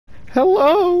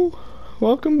Hello!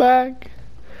 Welcome back.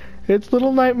 It's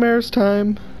Little Nightmares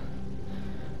time.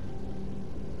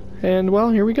 And, well,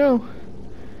 here we go.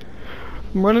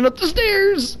 I'm running up the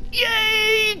stairs!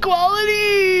 Yay!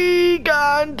 Quality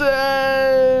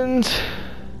content!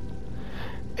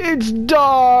 It's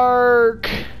dark!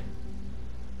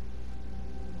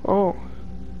 Oh.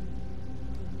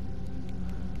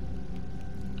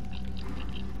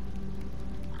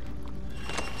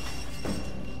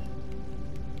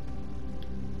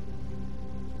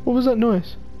 What was that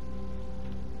noise?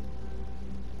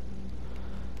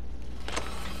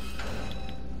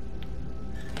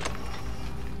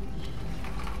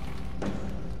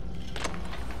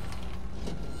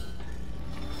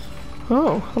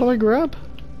 Oh, how do I grab?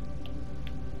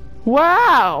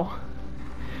 Wow!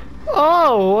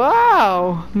 Oh,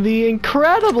 wow! The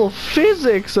incredible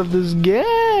physics of this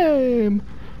game!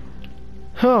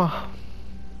 Oh,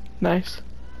 nice.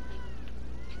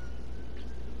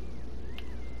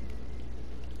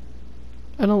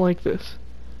 I don't like this.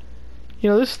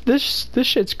 You know, this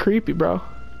shit's creepy, bro.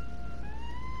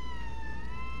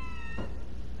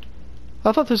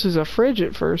 I thought this was a fridge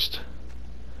at first.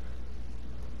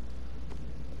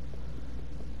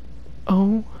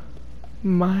 Oh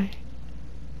my.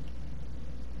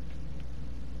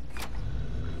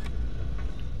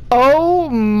 Oh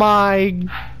my.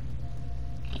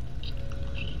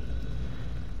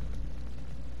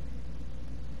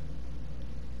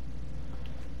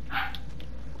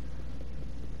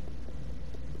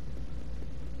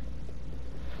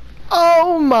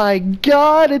 Oh my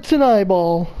god, it's an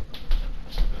eyeball.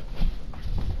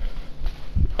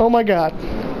 Oh my god.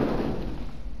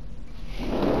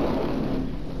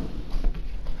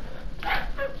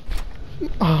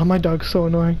 Oh, my dog's so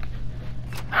annoying.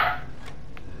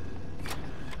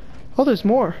 Oh, there's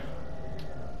more.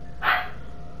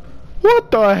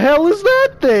 What the hell is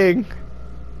that thing?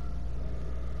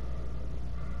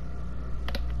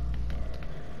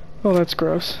 Oh, that's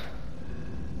gross.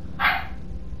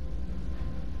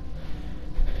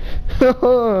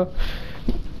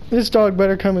 This dog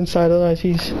better come inside, otherwise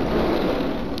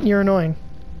you're annoying.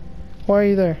 Why are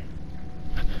you there?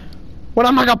 What,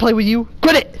 I'm not gonna play with you?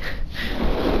 Quit it!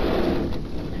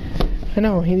 I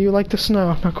know, you like the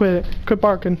snow. Now quit it. Quit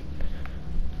barking.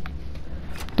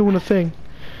 Doing a thing.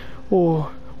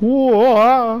 Oh.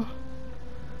 Whoa.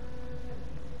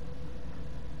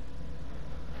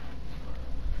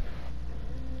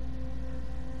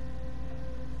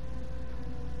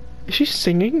 Is she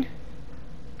singing?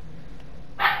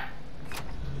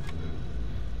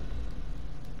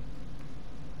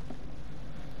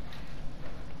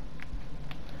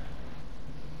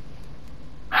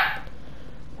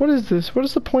 What is this? What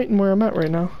is the point in where I'm at right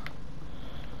now?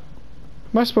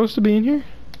 Am I supposed to be in here?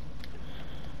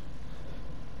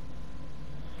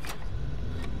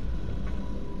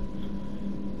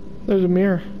 There's a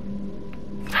mirror.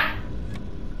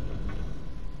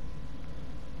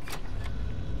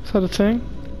 Is that a thing?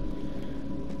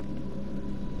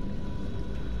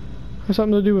 Has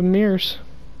something to do with mirrors.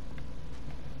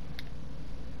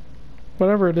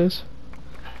 Whatever it is.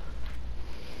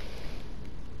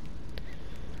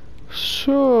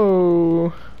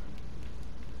 So,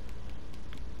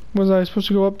 was I supposed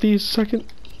to go up these second?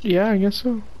 Yeah, I guess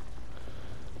so.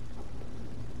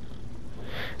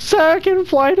 Second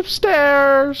flight of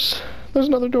stairs. There's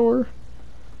another door.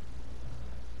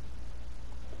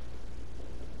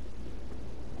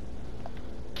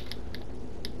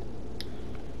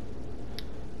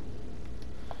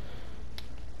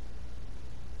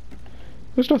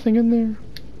 There's nothing in there.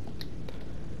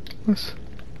 Let's.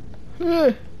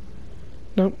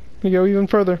 Nope, we go even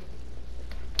further.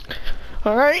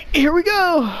 Alright, here we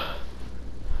go!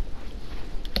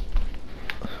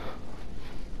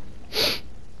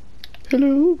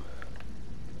 Hello?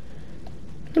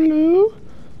 Hello?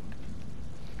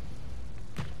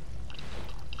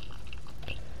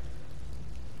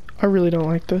 I really don't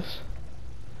like this.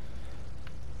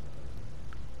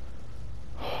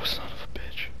 Oh, son of a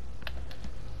bitch.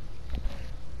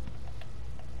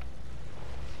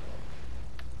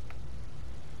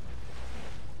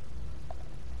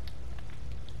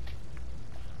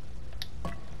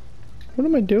 What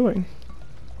am I doing?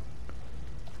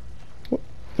 What?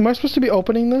 Am I supposed to be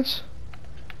opening this?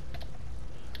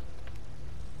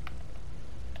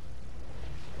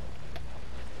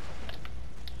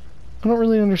 I don't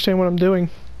really understand what I'm doing.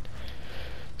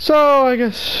 So, I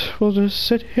guess we'll just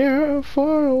sit here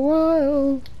for a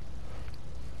while.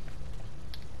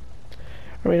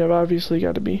 I mean, I've obviously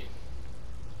got to be.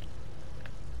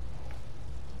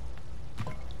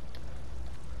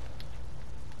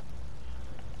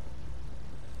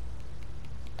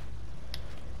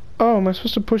 Oh, am I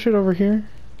supposed to push it over here?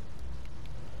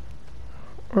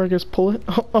 Or I guess pull it?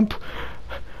 Oh,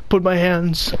 put my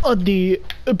hands on the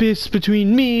abyss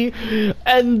between me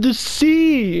and the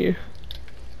sea. You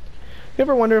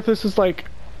ever wonder if this is like,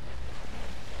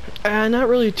 not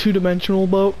really a two-dimensional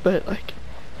boat, but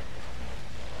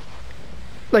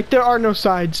like there are no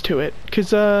sides to it,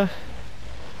 cause it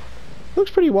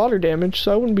looks pretty water damaged,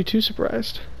 so I wouldn't be too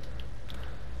surprised.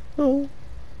 Oh.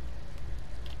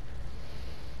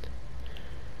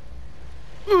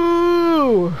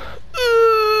 Ooh!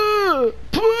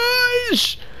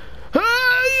 Push!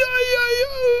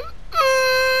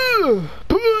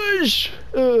 Push!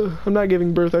 I'm not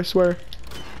giving birth, I swear.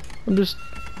 I'm just...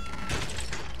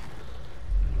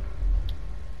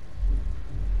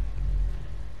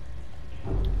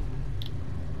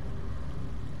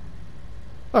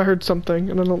 I heard something,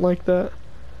 and I don't like that.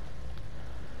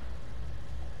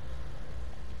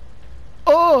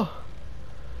 Oh!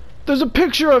 There's a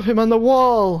picture of him on the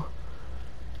wall!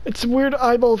 It's weird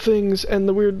eyeball things and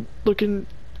the weird looking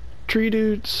tree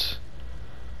dudes.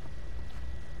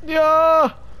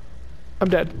 Yeah! I'm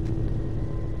dead.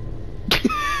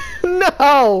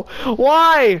 No!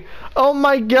 Why? Oh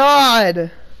my god!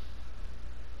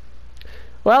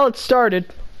 Well, it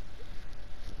started.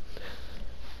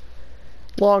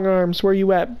 Long arms, where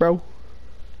you at, bro?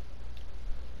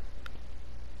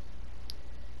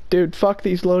 Dude, fuck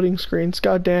these loading screens,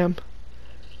 goddamn.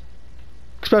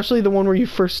 Especially the one where you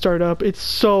first start up. It's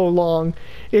so long.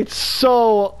 It's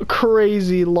so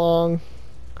crazy long.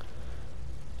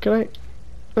 Can I?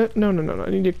 No. I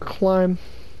need to climb.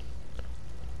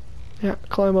 Yeah,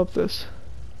 climb up this.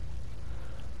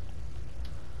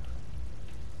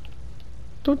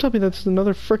 Don't tell me that's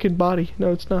another frickin' body.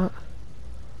 No, it's not.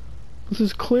 This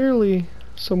is clearly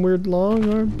some weird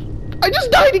long arm. I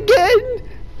just died again!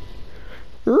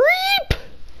 Reap!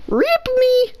 Rip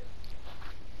me!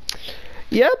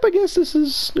 Yep, I guess this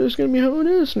is gonna be how it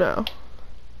is now.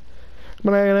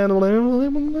 Am I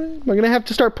gonna have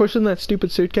to start pushing that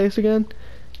stupid suitcase again?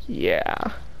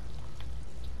 Yeah.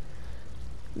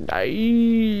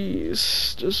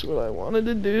 Nice. Just what I wanted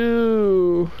to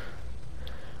do.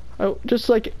 Just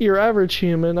like your average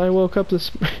human, I woke up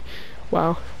this...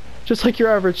 Wow. Just like your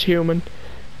average human.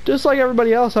 Just like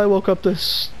everybody else, I woke up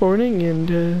this morning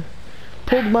and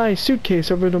pulled my suitcase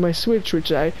over to my Switch,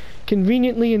 which I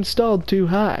conveniently installed too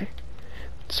high.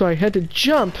 So I had to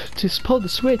jump to pull the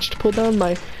switch to pull down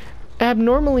my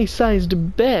abnormally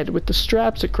sized bed with the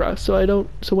straps across, so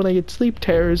when I get sleep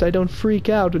terrors, I don't freak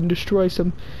out and destroy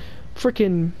some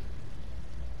frickin',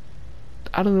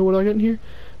 I don't know what I got in here,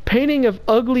 painting of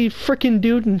ugly frickin'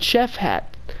 dude in chef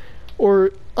hat,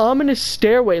 or ominous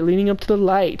stairway leading up to the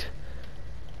light.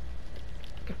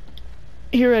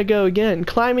 Here I go again,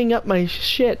 climbing up my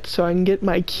shit so I can get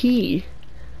my key.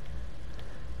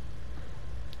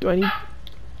 Do I need...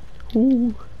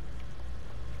 Ooh.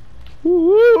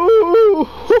 Ooh.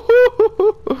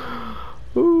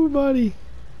 Ooh, buddy.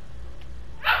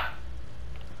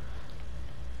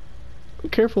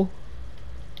 Careful.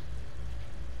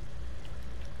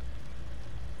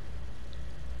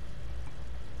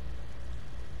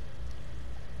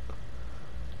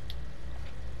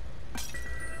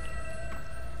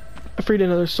 I freed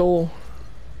another soul.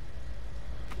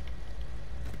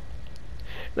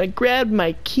 And I grabbed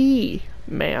my key,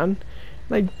 man.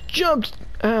 And I jumped,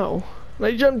 ow. And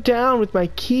I jumped down with my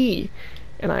key.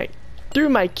 And I threw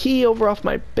my key over off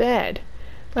my bed.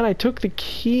 Then I took the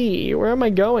key. Where am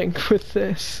I going with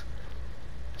this?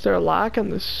 Is there a lock on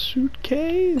the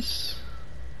suitcase?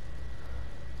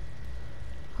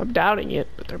 I'm doubting it,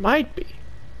 but there might be.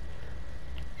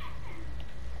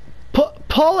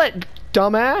 Pull it,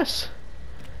 dumbass!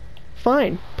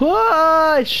 Fine.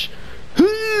 Push!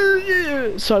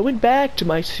 So I went back to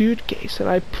my suitcase and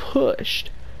I pushed.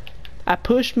 I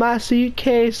pushed my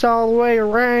suitcase all the way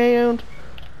around.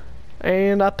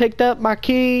 And I picked up my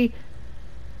key.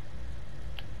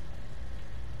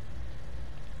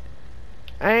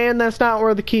 And that's not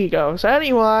where the key goes.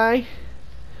 Anyway,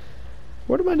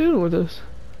 what am I doing with this?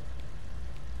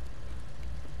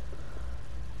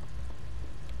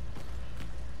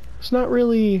 It's not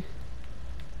really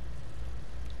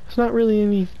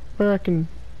anywhere I can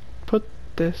put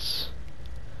this.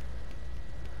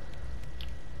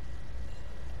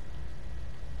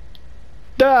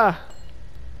 Duh!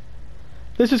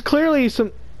 This is clearly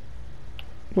some...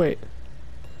 Wait.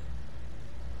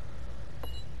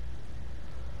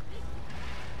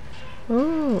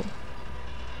 Oh.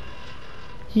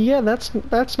 Yeah, that's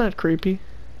not creepy.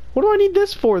 What do I need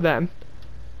this for then?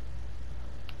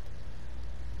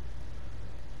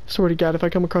 Swear to God, if I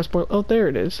come across more... Oh, there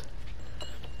it is.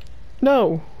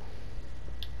 No.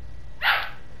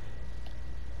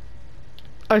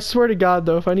 I swear to God,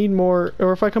 though, if I need more,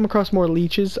 or if I come across more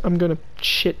leeches, I'm gonna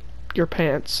shit your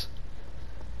pants.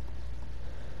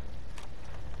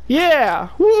 Yeah!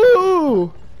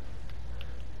 Woo!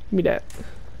 Give me that.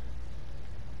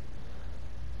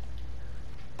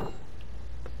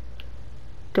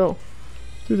 Go.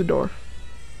 Through the door.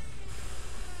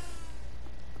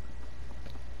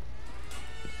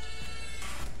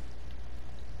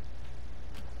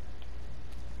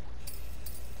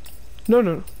 No,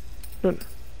 no, no. No, no.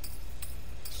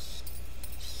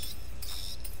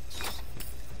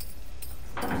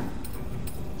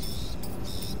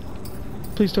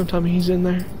 Please don't tell me he's in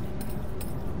there.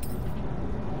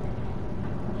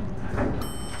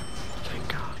 Thank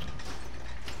God.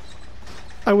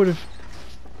 I would have...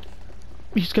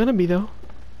 He's gonna be, though.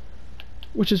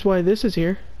 Which is why this is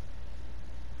here.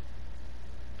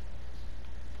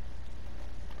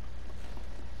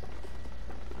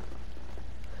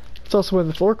 It's also where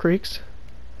the floor creaks.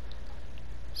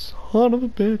 Son of a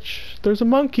bitch. There's a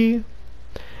monkey.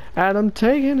 And I'm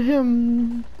taking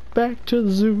him back to the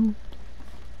zoo.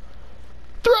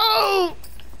 Throw!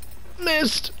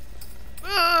 Missed!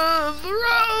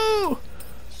 Throw!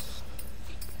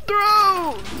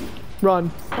 Throw!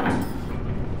 Run.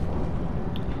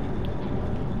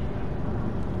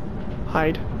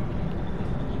 Hide.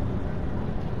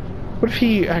 What if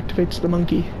he activates the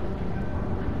monkey?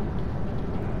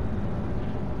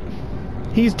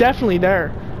 He's definitely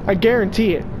there. I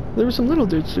guarantee it. There were some little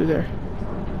dudes through there.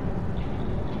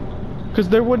 Because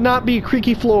there would not be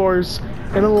creaky floors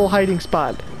and a little hiding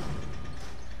spot.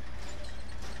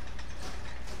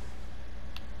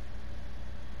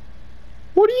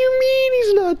 What do you mean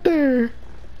he's not there?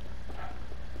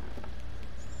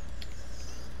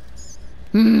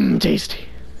 Mmm, tasty.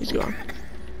 He's gone.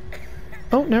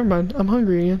 Oh, never mind. I'm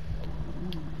hungry again.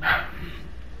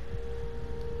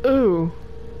 Ooh.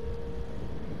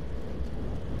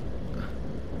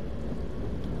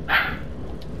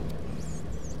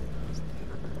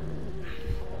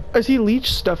 I see leech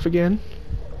stuff again.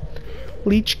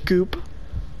 Leech goop.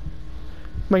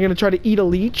 Am I gonna try to eat a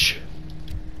leech?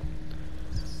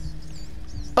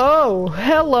 Oh,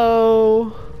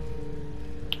 hello.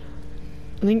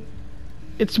 I think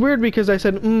it's weird because I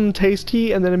said mmm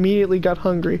tasty and then immediately got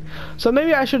hungry. So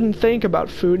maybe I shouldn't think about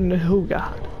food and oh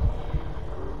god.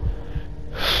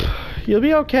 You'll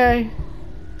be okay.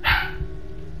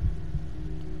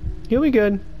 You'll be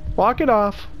good. Walk it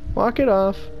off. Walk it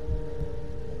off.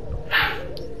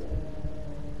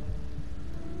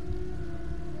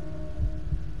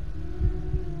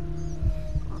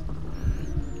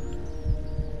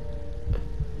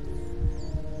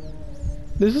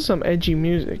 This is some edgy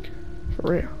music,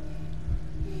 for real.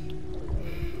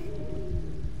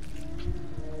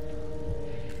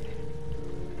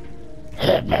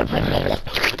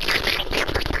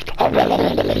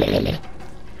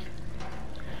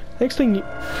 Next thing,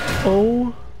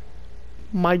 oh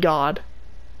my god.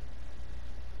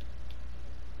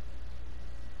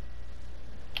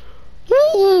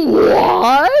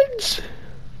 What?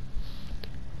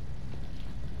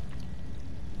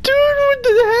 Dude, what the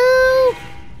hell?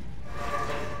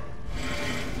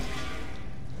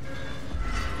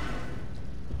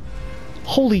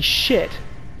 Holy shit.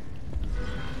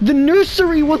 The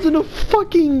nursery wasn't a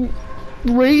fucking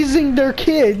raising their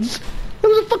kids. It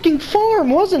was a fucking farm,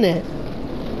 wasn't it?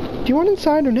 Do you want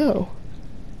inside or no?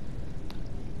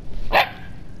 I'm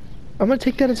gonna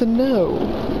take that as a no.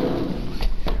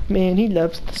 Man, he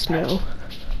loves the snow.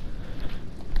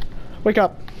 Wake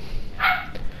up.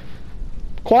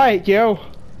 Quiet, yo.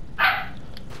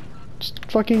 Just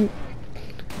fucking...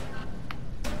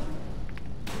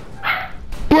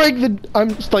 break the...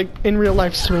 I'm just like, in real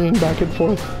life, swinging back and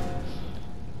forth.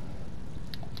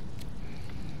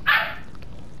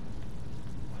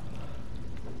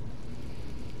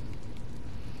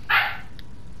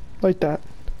 Like that.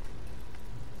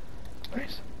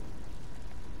 Nice.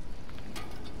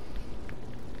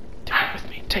 Take it with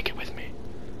me. Take it with me.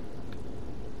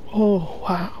 Oh,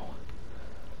 wow.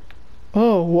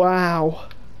 Oh, wow.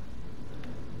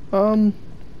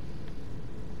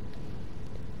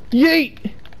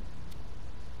 Yeet!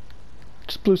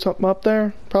 Just blew something up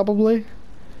there, probably.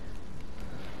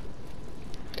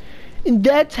 And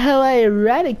that's how I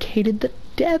eradicated the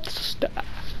Death Star.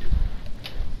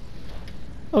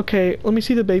 Okay, let me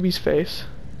see the baby's face.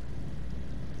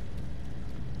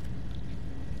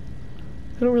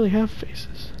 They don't really have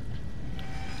faces.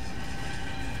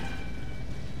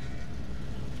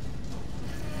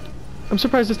 I'm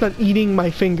surprised it's not eating my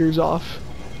fingers off.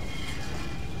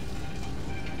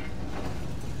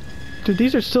 Dude,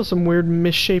 these are still some weird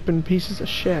misshapen pieces of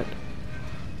shit.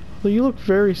 Well, you look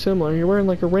very similar. You're wearing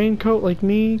like a raincoat like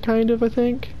me, kind of, I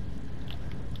think.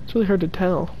 It's really hard to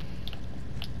tell.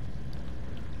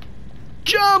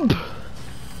 Jump!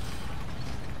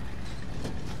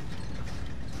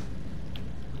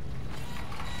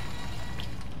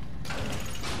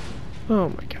 Oh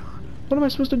my god. What am I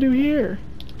supposed to do here?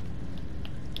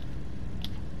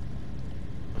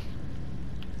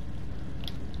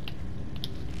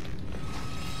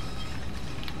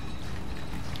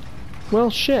 Well,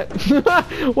 shit.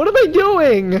 What am I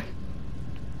doing?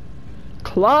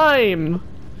 Climb.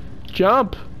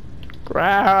 Jump.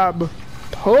 Grab.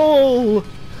 Pull.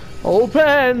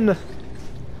 Open.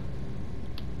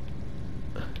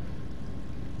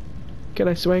 Can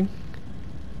I swing?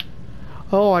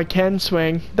 Oh, I can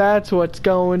swing. That's what's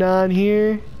going on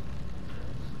here.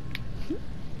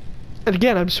 And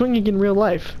again, I'm swinging in real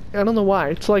life. I don't know why.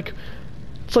 It's like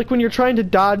when you're trying to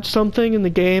dodge something in the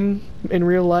game in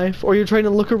real life, or you're trying to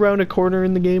look around a corner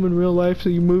in the game in real life, so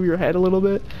you move your head a little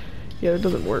bit. Yeah, it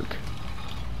doesn't work.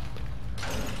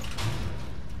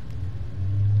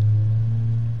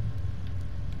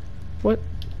 What?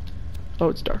 Oh,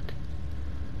 it's dark.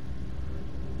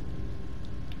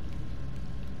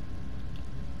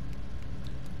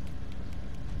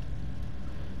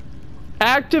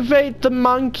 Activate the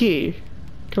monkey!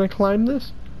 Can I climb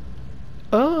this?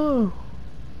 Oh.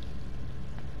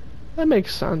 That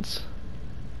makes sense.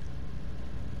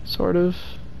 Sort of,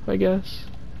 I guess.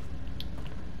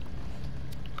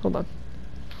 Hold on.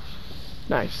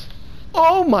 Nice.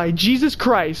 Oh my Jesus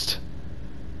Christ!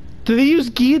 Do they use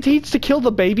guillotines to kill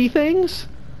the baby things?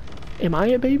 Am I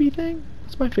a baby thing?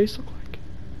 What's my face look like?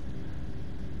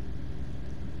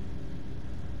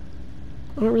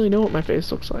 I don't really know what my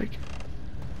face looks like.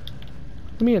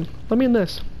 Let me in. Let me in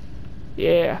this.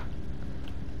 Yeah.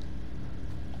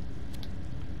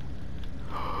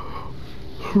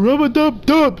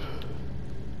 Rub-a-dub-dub!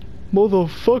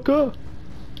 Motherfucker!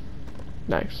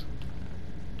 Nice.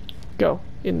 Go.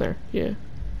 In there. Yeah.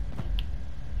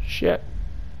 Shit.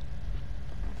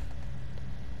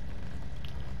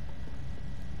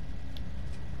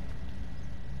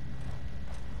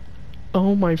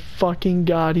 Oh my fucking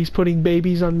god, he's putting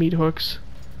babies on meat hooks.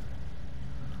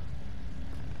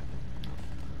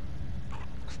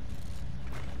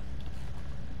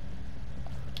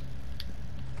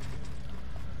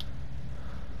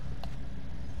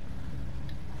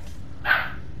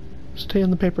 Stay on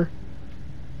the paper.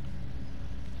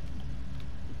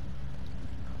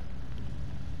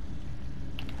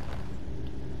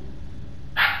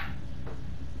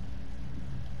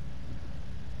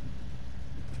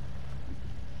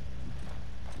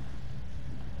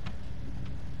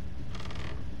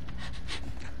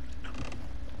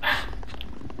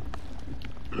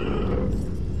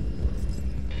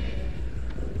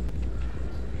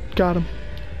 Got him.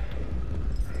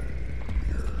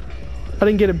 I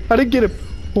didn't get him. I didn't get him.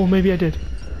 Oh, maybe I did.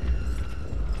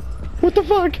 What the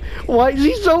fuck? Why is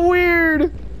he so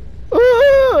weird?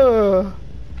 Ah!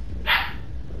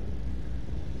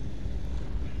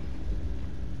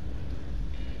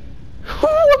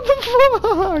 What the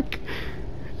fuck?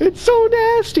 It's so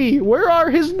nasty. Where are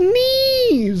his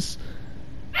knees?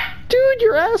 Dude,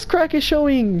 your ass crack is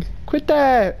showing. Quit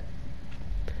that.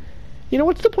 You know,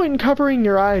 what's the point in covering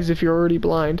your eyes if you're already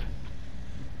blind?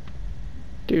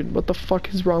 Dude, what the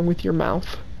fuck is wrong with your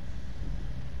mouth?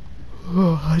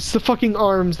 Ugh, it's the fucking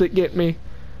arms that get me.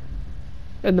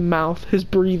 And the mouth, his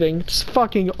breathing. It's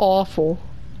fucking awful.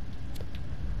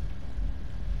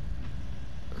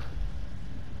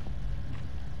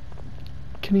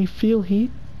 Can he feel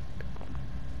heat?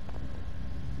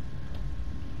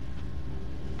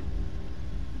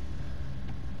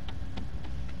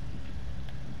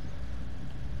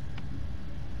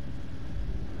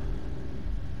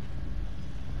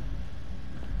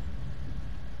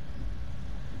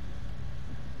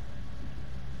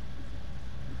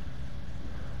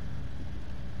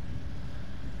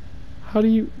 How do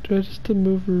I just have to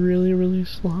move really, really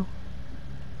slow?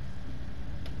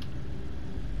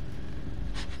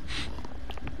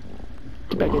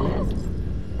 Get back in there.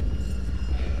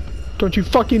 Don't you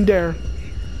fucking dare.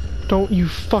 Don't you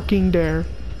fucking dare.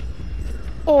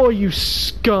 Oh, you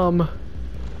scum.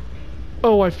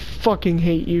 Oh, I fucking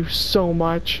hate you so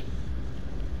much.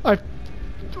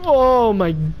 Oh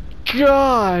my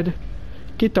god.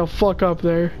 Get the fuck up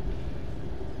there.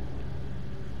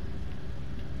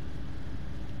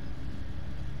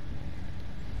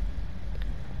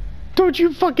 Don't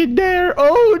you fucking dare!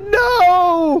 Oh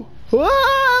no!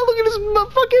 Ah, look at his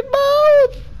fucking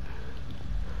mouth!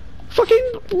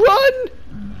 Fucking run!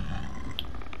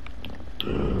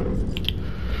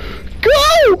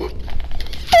 Go!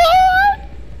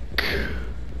 Fuck!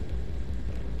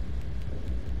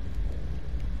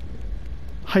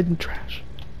 Hide in the trash.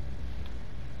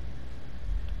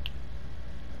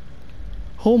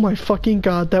 Oh my fucking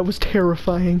god, that was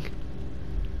terrifying.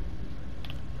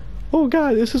 Oh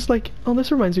god, this is like... Oh,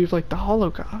 this reminds me of like the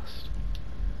Holocaust.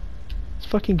 It's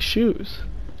fucking shoes.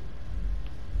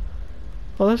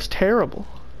 Oh, that's terrible.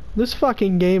 This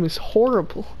fucking game is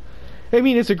horrible. I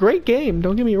mean, it's a great game,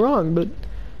 don't get me wrong, but...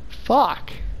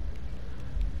 Fuck.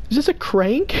 Is this a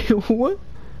crank? What?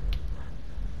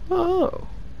 Oh.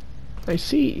 I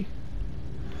see.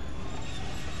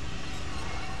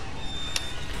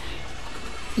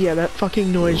 Yeah, that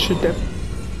fucking noise should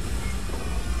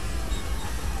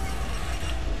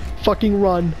fucking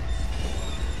run.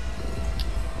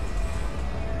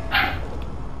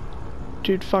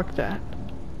 Dude, fuck that.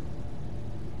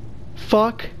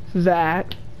 Fuck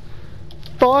that.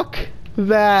 Fuck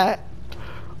that.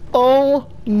 Oh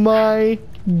my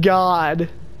god.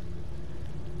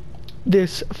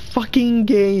 This fucking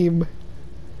game.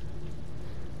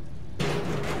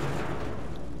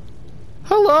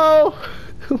 Hello!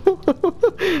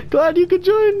 Glad you could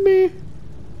join me.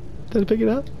 Did I pick it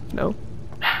up? No.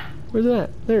 Where's it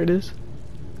at? There it is.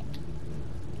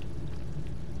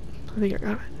 I think I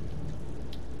got it.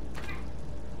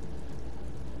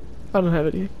 I don't have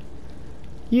anything.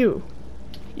 You.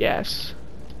 Yes.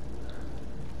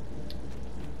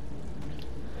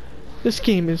 This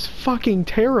game is fucking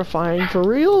terrifying for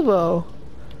real though.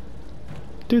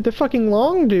 Dude, the fucking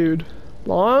long dude.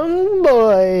 Long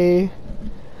boy.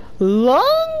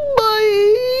 Long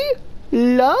boy.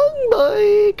 Long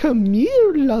boy. Come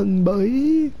here, long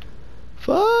boy.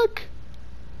 Fuck.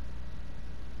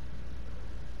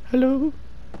 Hello.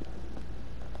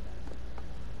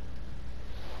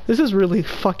 This is really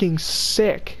fucking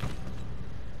sick.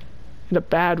 In a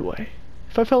bad way.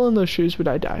 If I fell in those shoes, would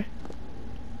I die?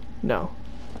 No.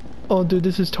 Oh dude,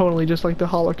 this is totally just like the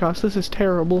Holocaust. This is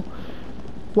terrible.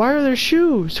 Why are there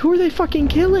shoes? Who are they fucking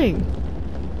killing?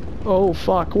 Oh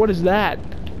fuck, what is that?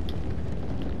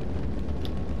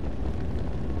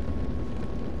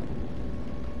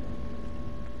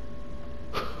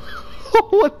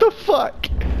 What the fuck?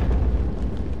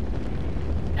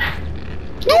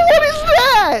 What is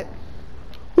that?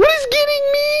 What is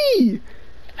getting me?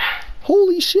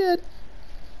 Holy shit.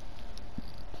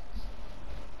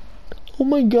 Oh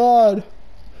my god.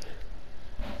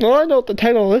 Well, I know what the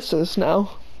title of this is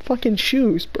now. Fucking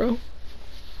shoes, bro.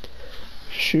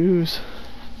 Shoes.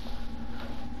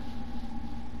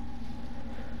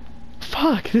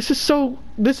 Fuck, this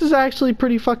is actually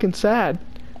pretty fucking sad.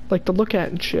 Like to look at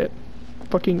and shit.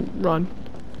 Fucking run.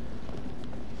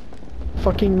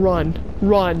 Fucking run.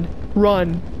 Run.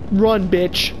 Run. Run,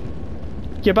 bitch.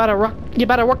 You better work,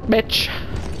 bitch.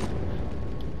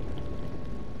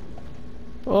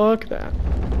 Fuck that.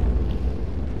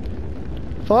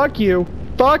 Fuck you.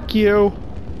 Fuck you.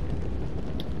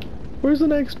 Where's the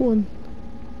next one?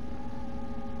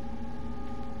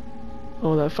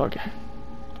 Oh, that fucking.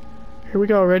 Here we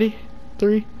go, ready?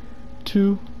 3,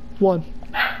 2, 1.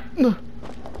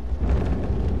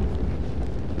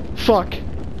 Fuck.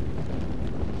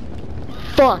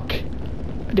 Fuck.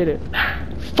 I did it.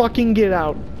 Fucking get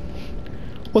out.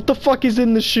 What the fuck is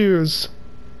in the shoes?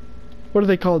 What are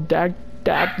they called?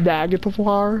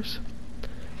 Dagapawars?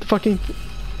 The fucking...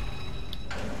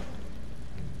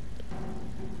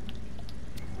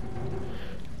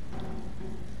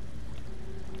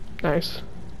 Nice.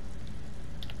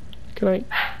 Can I...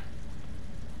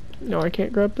 No, I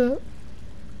can't grab that.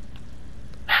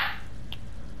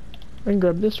 I can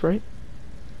grab this, right?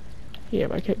 Yeah,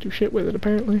 but I can't do shit with it,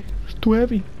 apparently. It's too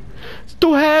heavy. It's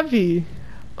too heavy!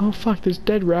 Oh fuck, there's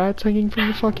dead rats hanging from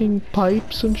the fucking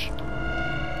pipes and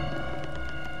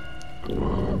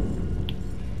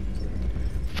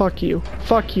Fuck you.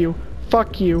 Fuck you.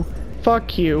 Fuck you.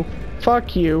 Fuck you.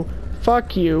 Fuck you.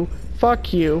 Fuck you.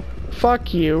 Fuck you.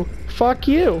 Fuck you. Fuck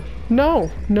you.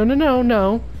 No. No, no, no,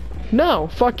 no. No.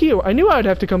 Fuck you. I knew I would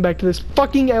have to come back to this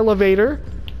fucking elevator.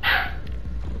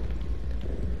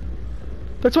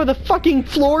 That's why the fucking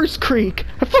floors creak.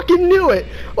 I fucking knew it.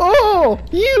 Oh,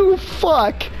 you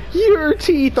fuck. Your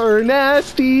teeth are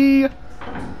nasty.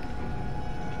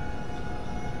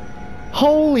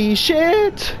 Holy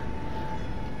shit.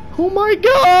 Oh my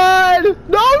god.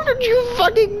 No, don't you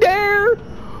fucking dare.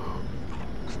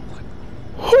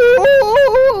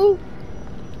 Oh,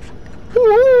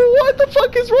 what the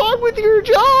fuck is wrong with your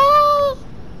jaw?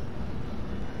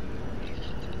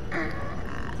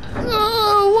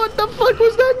 Oh, what the fuck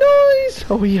was that noise?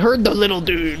 Oh, he heard the little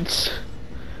dudes.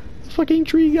 Fucking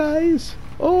tree guys.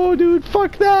 Oh, dude,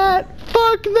 fuck that.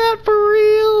 Fuck that for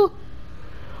real.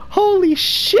 Holy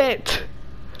shit.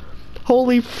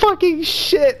 Holy fucking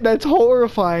shit. That's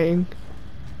horrifying.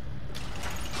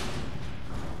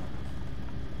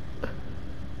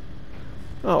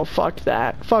 Oh, fuck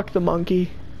that. Fuck the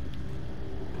monkey.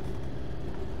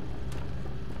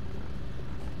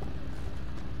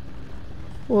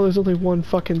 Well, there's only one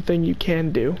fucking thing you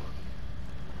can do.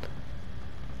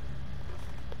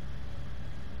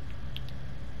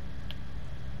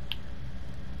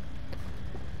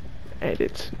 And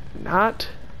it's not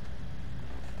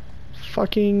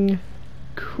fucking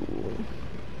cool.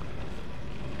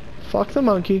 Fuck the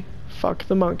monkey. Fuck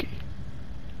the monkey.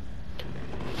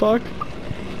 Fuck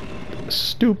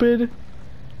stupid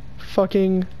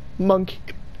fucking monkey.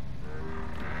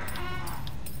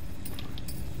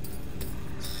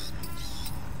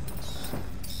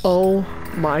 Oh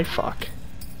my fuck.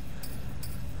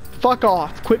 Fuck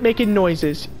off. Quit making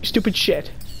noises. You stupid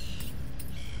shit.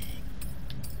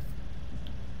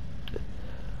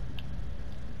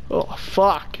 Oh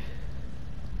fuck.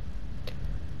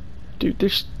 Dude,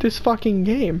 this fucking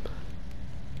game.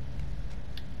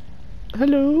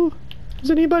 Hello? Is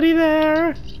anybody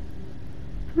there?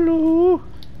 Hello?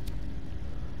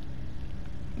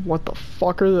 What the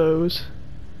fuck are those?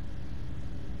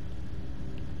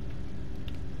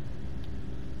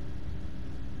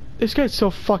 This guy's so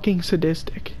fucking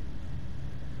sadistic.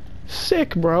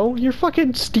 Sick, bro. You're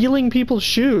fucking stealing people's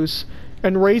shoes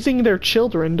and raising their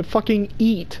children to fucking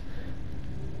eat.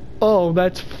 Oh,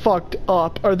 that's fucked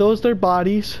up. Are those their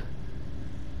bodies?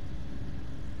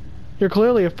 You're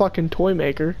clearly a fucking toy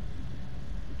maker.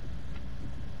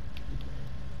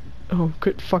 Oh,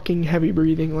 quit fucking heavy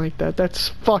breathing like that. That's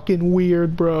fucking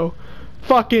weird, bro.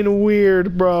 Fucking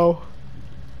weird, bro.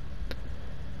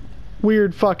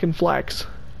 Weird fucking flex.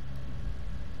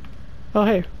 Oh,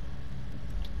 hey.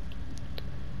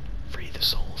 Free the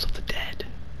souls of the dead.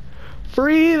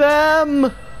 Free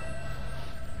them!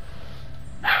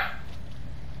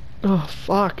 Oh,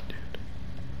 fuck, dude.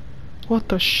 What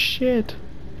the shit?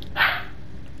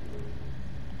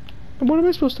 And what am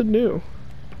I supposed to do?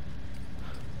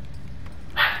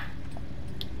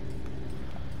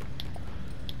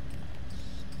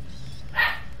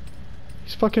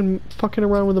 He's fucking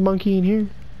around with a monkey in here.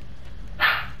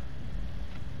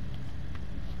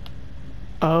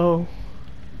 Oh.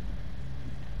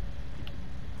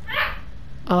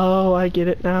 Oh, I get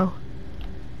it now.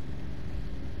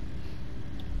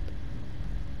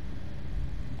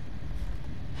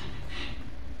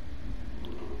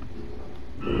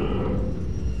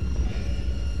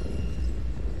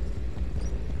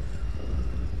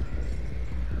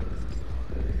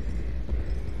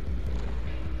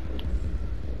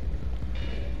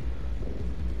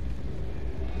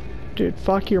 Dude,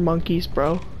 fuck your monkeys,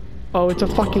 bro. Oh, it's a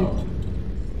fucking...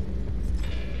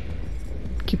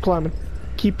 Keep climbing.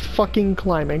 Keep fucking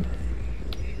climbing.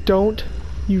 Don't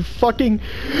you fucking...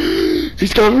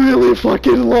 He's got really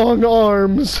fucking long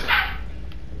arms.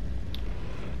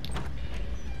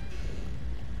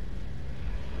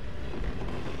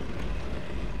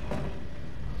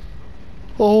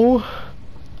 Oh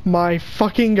my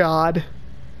fucking god.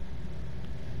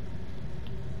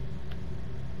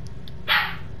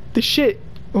 The shit.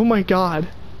 Oh my god.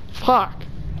 Fuck.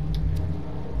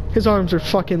 His arms are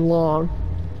fucking long.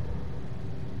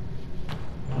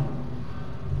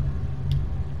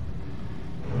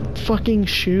 Fucking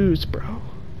shoes, bro.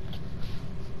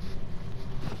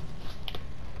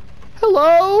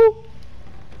 Hello?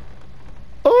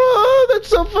 Oh, that's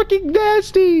so fucking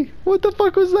nasty. What the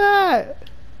fuck was that?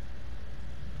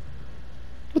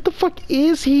 What the fuck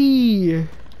is he?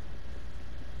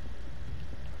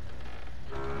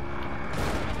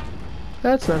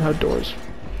 That's not how doors...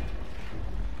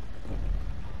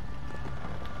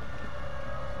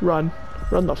 Run.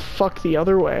 Run the fuck the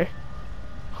other way.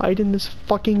 Hide in this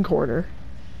fucking corner.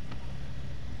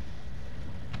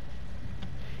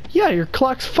 Yeah, your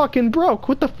clock's fucking broke.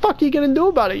 What the fuck are you gonna do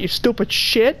about it, you stupid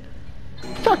shit?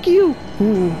 Fuck you!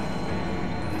 Ooh.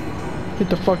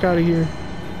 Get the fuck out of here.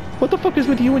 What the fuck is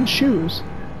with you and shoes?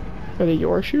 Are they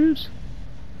your shoes?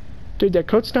 Dude, that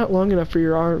coat's not long enough for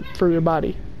your arm, for your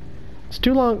body. It's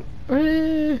too long.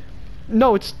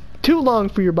 No, it's too long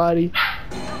for your body.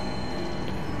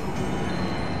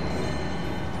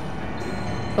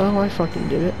 Oh, I fucking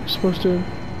get it. You're supposed to...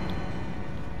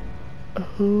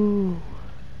 Oh.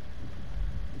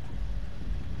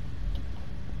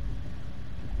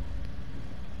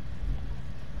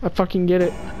 I fucking get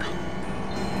it.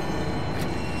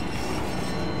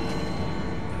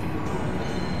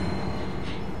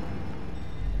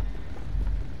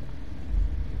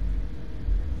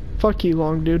 Fuck you,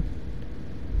 long dude.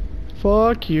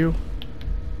 Fuck you.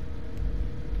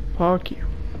 Fuck you.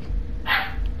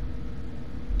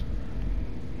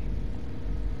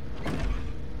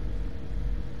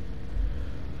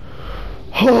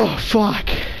 Oh, fuck.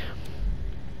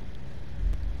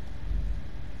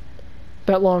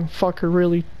 That long fucker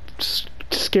really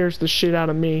scares the shit out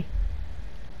of me.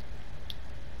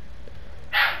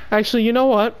 Actually, you know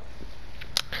what?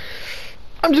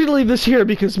 I'm just gonna leave this here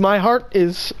because my heart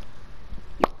is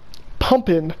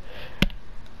pumping.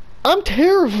 I'm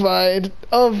terrified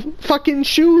of fucking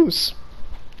shoes.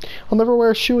 I'll never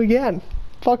wear a shoe again.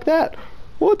 Fuck that.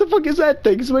 What the fuck is that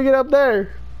thing swinging up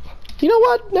there? You know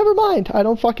what? Never mind. I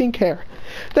don't fucking care.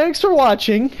 Thanks for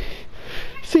watching.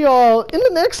 See y'all in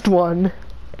the next one.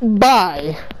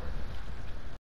 Bye.